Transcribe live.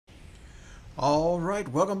All right,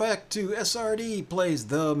 welcome back to SRD Plays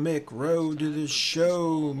the Mick. Road to the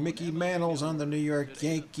show. Mickey Mantle's on the New York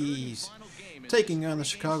Yankees, taking on the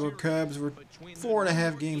Chicago Cubs. We're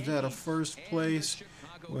 4.5 games out of first place,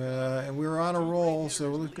 and we're on a roll,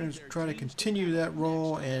 so we're going to try to continue that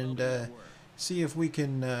roll and see if we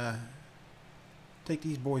can take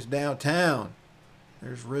these boys downtown.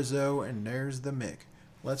 There's Rizzo, and there's the Mick.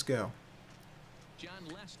 Let's go.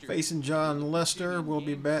 Facing John Lester, will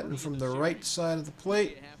be batting from the right side of the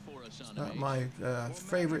plate. It's not my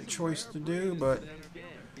favorite choice to do, but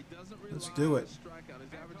let's do it.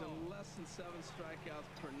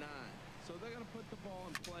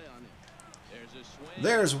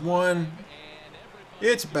 There's one.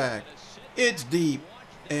 It's back. It's deep.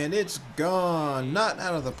 And it's gone. Not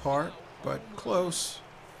out of the park, but close.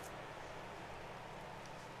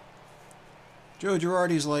 Joe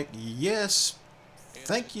Girardi's like, yes.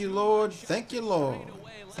 Thank you, Lord. Thank you, Lord.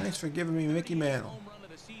 Thanks for giving me Mickey Mantle.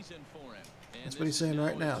 That's what he's saying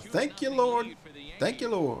right now. Thank you, Lord. Thank you,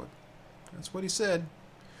 Lord. That's what he said.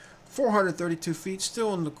 432 feet.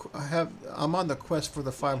 Still in the. I'm on the quest for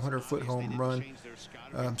the 500-foot home run.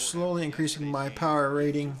 I'm slowly increasing my power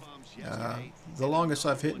rating. The longest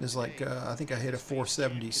I've hit is like I think I hit a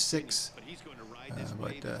 476.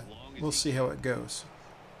 But we'll see how it goes.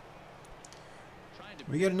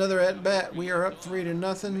 We get another at bat. We are up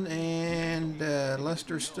 3-0, and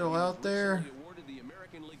Lester's still out there.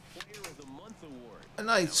 A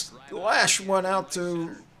nice lash one out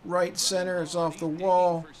to right center. It's off the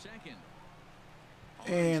wall,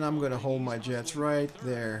 and I'm going to hold my Jets right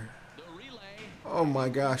there. Oh my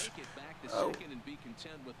gosh! Oh,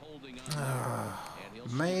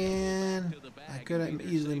 man! I could have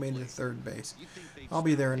easily made it to third base. I'll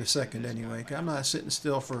be there in a second anyway. I'm not sitting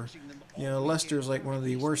still for. You know, Lester's like one of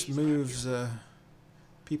the worst moves.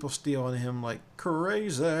 People steal on him like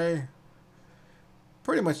crazy.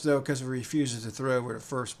 Pretty much, though, because he refuses to throw over to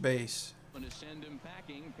first base.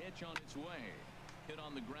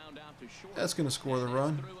 That's going to score the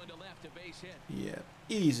run. Yeah,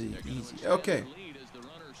 easy, easy. Okay.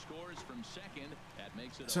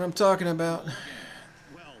 That's what I'm talking about.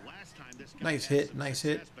 Nice hit, nice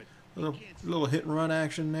hit. Little hit and run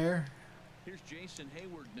action there.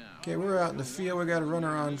 Okay, we're out in the field. We got a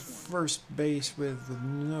runner on first base with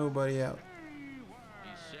nobody out.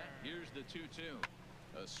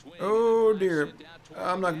 Oh dear,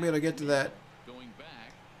 I'm not gonna be able to get to that.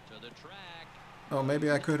 Oh, maybe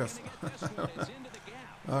I could have.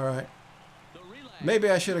 All right, maybe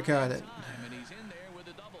I should have caught it.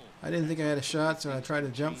 I didn't think I had a shot, so I tried to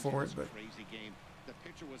jump for it, but.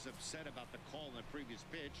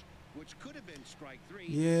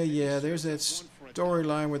 Yeah, there's that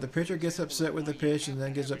storyline where the pitcher gets upset with the pitch and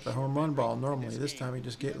then gives up the home run ball. Normally, this time he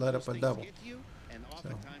just let up a double.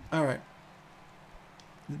 So, all right.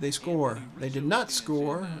 Did they score? They did not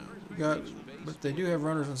score, but they do have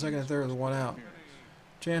runners on second and third with one out.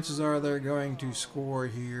 Chances are they're going to score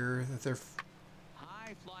here. That they're.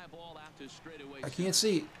 I can't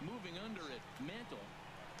see.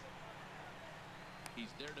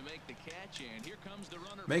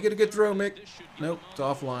 Make it a good throw, Mick. Nope, it's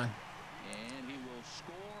offline.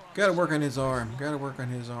 Got to work on his arm. Got to work on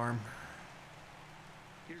his arm.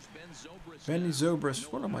 Benny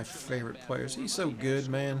Zobrist, one of my favorite players. He's so good,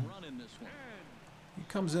 man. He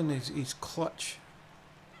comes in, he's clutch.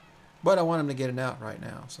 But I want him to get an out right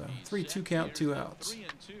now. So 3-2 count, 2 outs.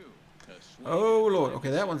 Oh Lord.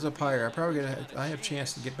 Okay, that one's up higher. I have a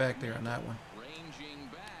chance to get back there on that one.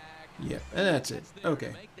 Yep, and that's it.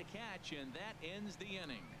 Okay.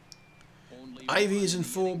 Ivy's in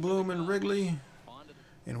full bloom in Wrigley,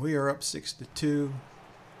 and we are up 6-2.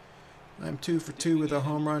 I'm 2 for 2 with a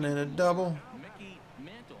home run and a double.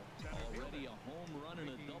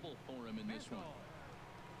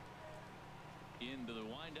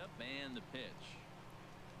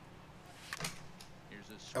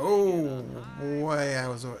 Oh boy, I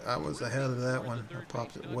was ahead of that one. I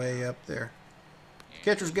popped it way up there.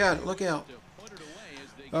 Catcher's got it. Look out.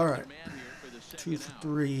 All right. 2 for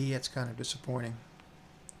 3. That's kind of disappointing.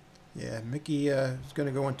 Yeah, Mickey is going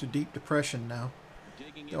to go into deep depression now.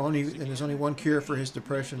 There's only one cure for his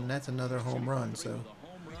depression, and that's another home run. So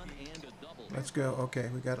let's go. Okay,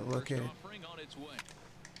 we got it located.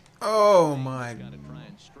 Oh my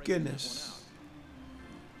goodness.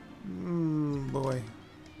 Boy.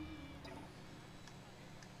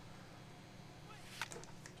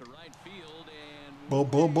 Bo,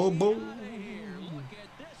 bo, bo, bo.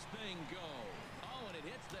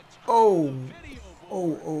 Oh,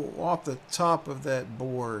 off the top of that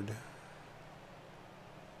board.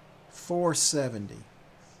 470.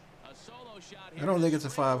 I don't think it's a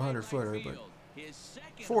 500 footer, but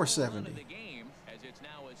 470.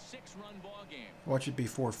 Watch it be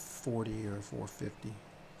 440 or 450.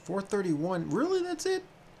 431. Really? That's it?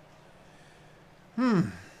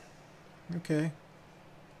 Okay.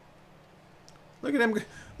 Look at him.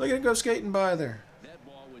 Look at him go skating by there. That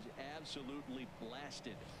ball was absolutely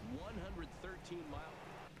blasted. 113 miles.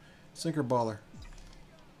 Sinker baller.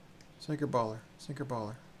 Sinker baller. Sinker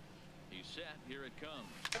baller. He's set. Here it comes.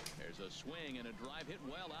 There's a swing and a drive hit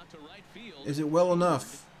well out to right field. Is it well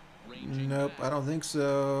enough? Nope, I don't think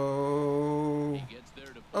so.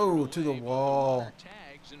 Oh, to the wall.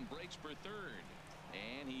 Tags and breaks for third.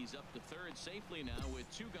 And he's up to third safely now with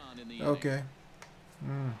 2 gone in the okay.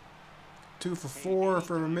 2 for 4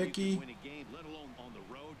 for Mickey.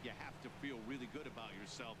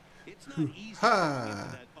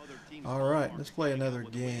 Ha! All right, let's play another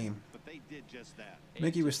game.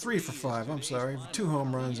 Mickey was 3 for 5. I'm sorry, 2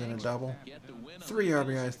 home runs and a double. 3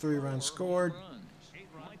 RBIs, 3 runs scored.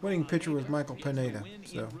 Winning pitcher was Michael Pineda.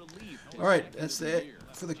 So, all right, that's it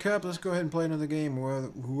for the Cubs. Let's go ahead and play another game.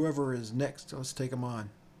 Whoever is next, let's take them on.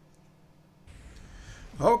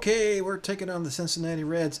 Okay, we're taking on the Cincinnati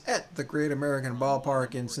Reds at the Great American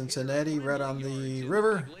Ballpark in Cincinnati, right on the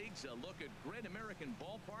river.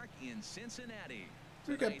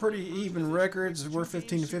 We've got pretty even records. We're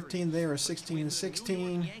 15-15. They are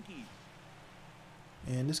 16-16.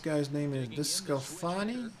 And this guy's name is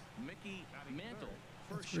Discofani.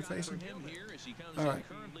 That's we're facing. All right.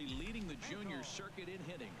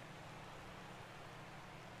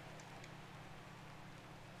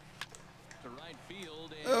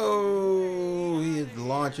 Oh, he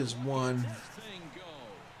launches one.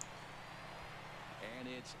 And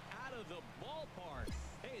it's out of the ballpark.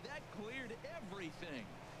 Hey, that cleared everything.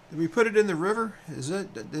 Did we put it in the river? Is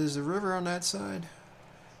the river on that side?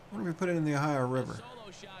 Why don't we put it in the Ohio River?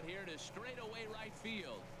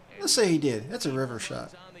 Let's say he did. That's a river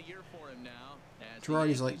shot.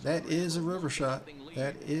 Girardi's like, that is a river shot.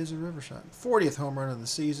 That is a river shot. 40th home run of the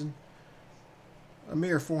season. A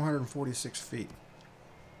mere 446 feet.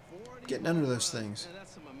 Getting under those things.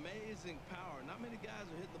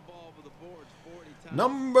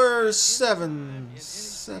 Number 7.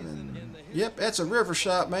 Yep, that's a river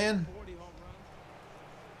shot, man.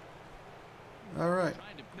 All right.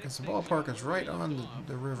 Because the ballpark is right on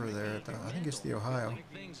the river there. I think it's the Ohio.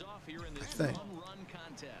 I think.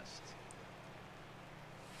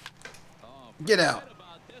 Get out.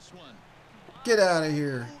 Get out of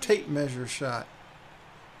here. Tape measure shot.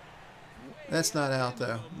 That's not out,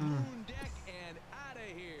 though.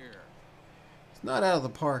 It's not out of the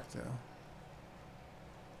park, though.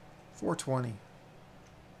 420.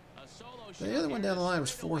 The other one down the line was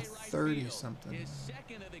 430 something. His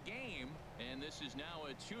second of the game, and this is now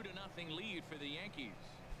a 2-0 lead for the Yankees.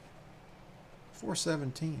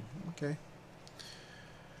 417. Okay.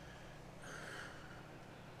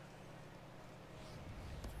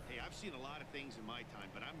 Hey, I've seen a lot of things in my time,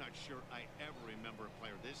 but I'm not sure I ever remember a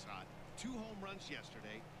player this hot. 2 home runs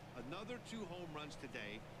yesterday, another 2 home runs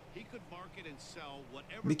today. He could market and sell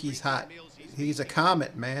whatever. Mickey's hot. He's a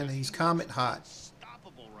comet, man. He's comet hot.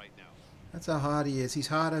 That's how hot he is. He's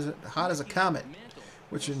hot as a comet.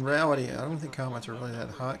 Which in reality, I don't think comets are really that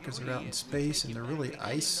hot because they're out in space and they're really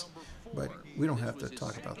ice. But we don't have to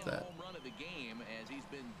talk about that.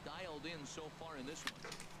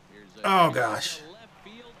 Oh gosh.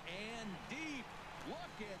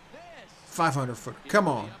 500 foot. Come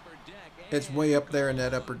on. It's way up there in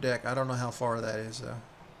that upper deck. I don't know how far that is though.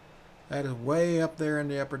 That is way up there in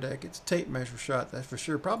the upper deck. It's a tape measure shot, that's for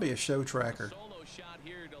sure. Probably a show tracker. Solo shot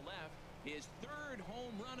here to left. His 3rd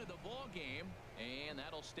home run of the ball game, and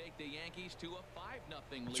that'll stake the Yankees to a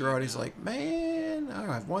 5-0 lead. Girardi's like, man,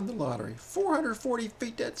 I've won the lottery. 440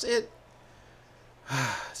 feet, that's it.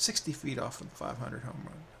 60 feet off of the 500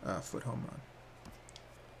 foot home run.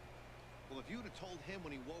 Well, if you'd have told him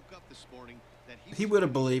when he woke up this morning that he would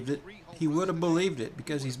have believed it. He would have believed it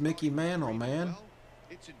because he's Mickey Mantle, man.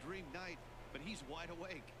 It's a dream night, but he's wide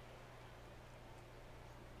awake.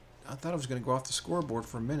 I thought I was going to go off the scoreboard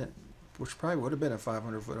for a minute, which probably would have been a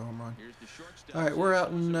 500 foot home run. All right, we're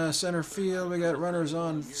out in center field. We got runners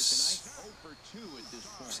on 2nd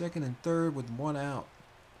and 3rd with 1 out.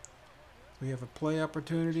 We have a play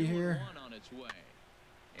opportunity here.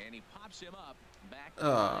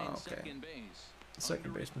 Oh, okay. The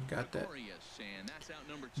second baseman got that.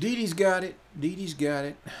 Didi's got it. Didi's got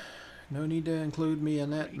it. No need to include me in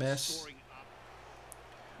that mess.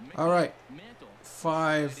 All right.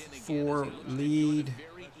 5-4 lead.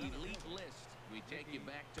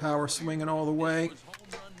 Power swinging all the way.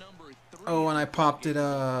 Oh, and I popped it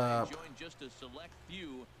up.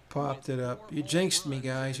 Popped it up. You jinxed me,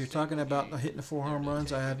 guys. You're talking about hitting the 4 home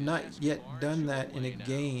runs. I have not yet done that in a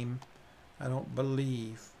game. I don't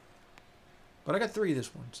believe. But I got 3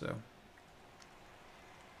 this one, so.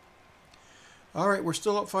 All right, we're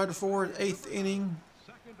still up 5-4, 8th inning.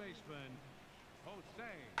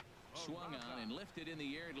 Swung on and lifted in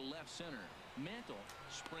the air to left center. Mantle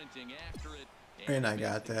sprinting after it. And I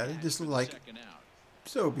got that. It just looked like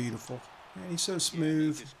so beautiful. And he's so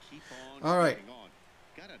smooth. All right.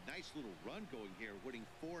 Got a nice little run going here, winning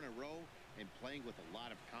 4 in a row and playing with a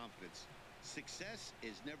lot of confidence. Success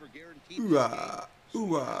is never guaranteed. Ooh-ah,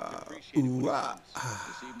 ooh-ah, ooh-ah.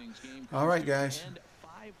 All right, guys.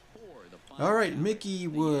 All right, Mickey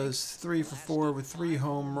was 3 for 4 with 3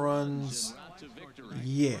 home runs.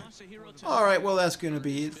 Yeah. All right, well, that's going to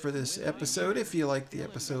be it for this episode. If you like the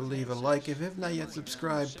episode, leave a like. If you have not yet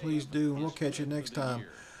subscribed, please do. And we'll catch you next time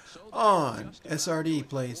on SRD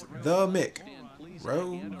Plays The Mick.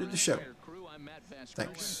 Road to the show.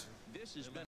 Thanks.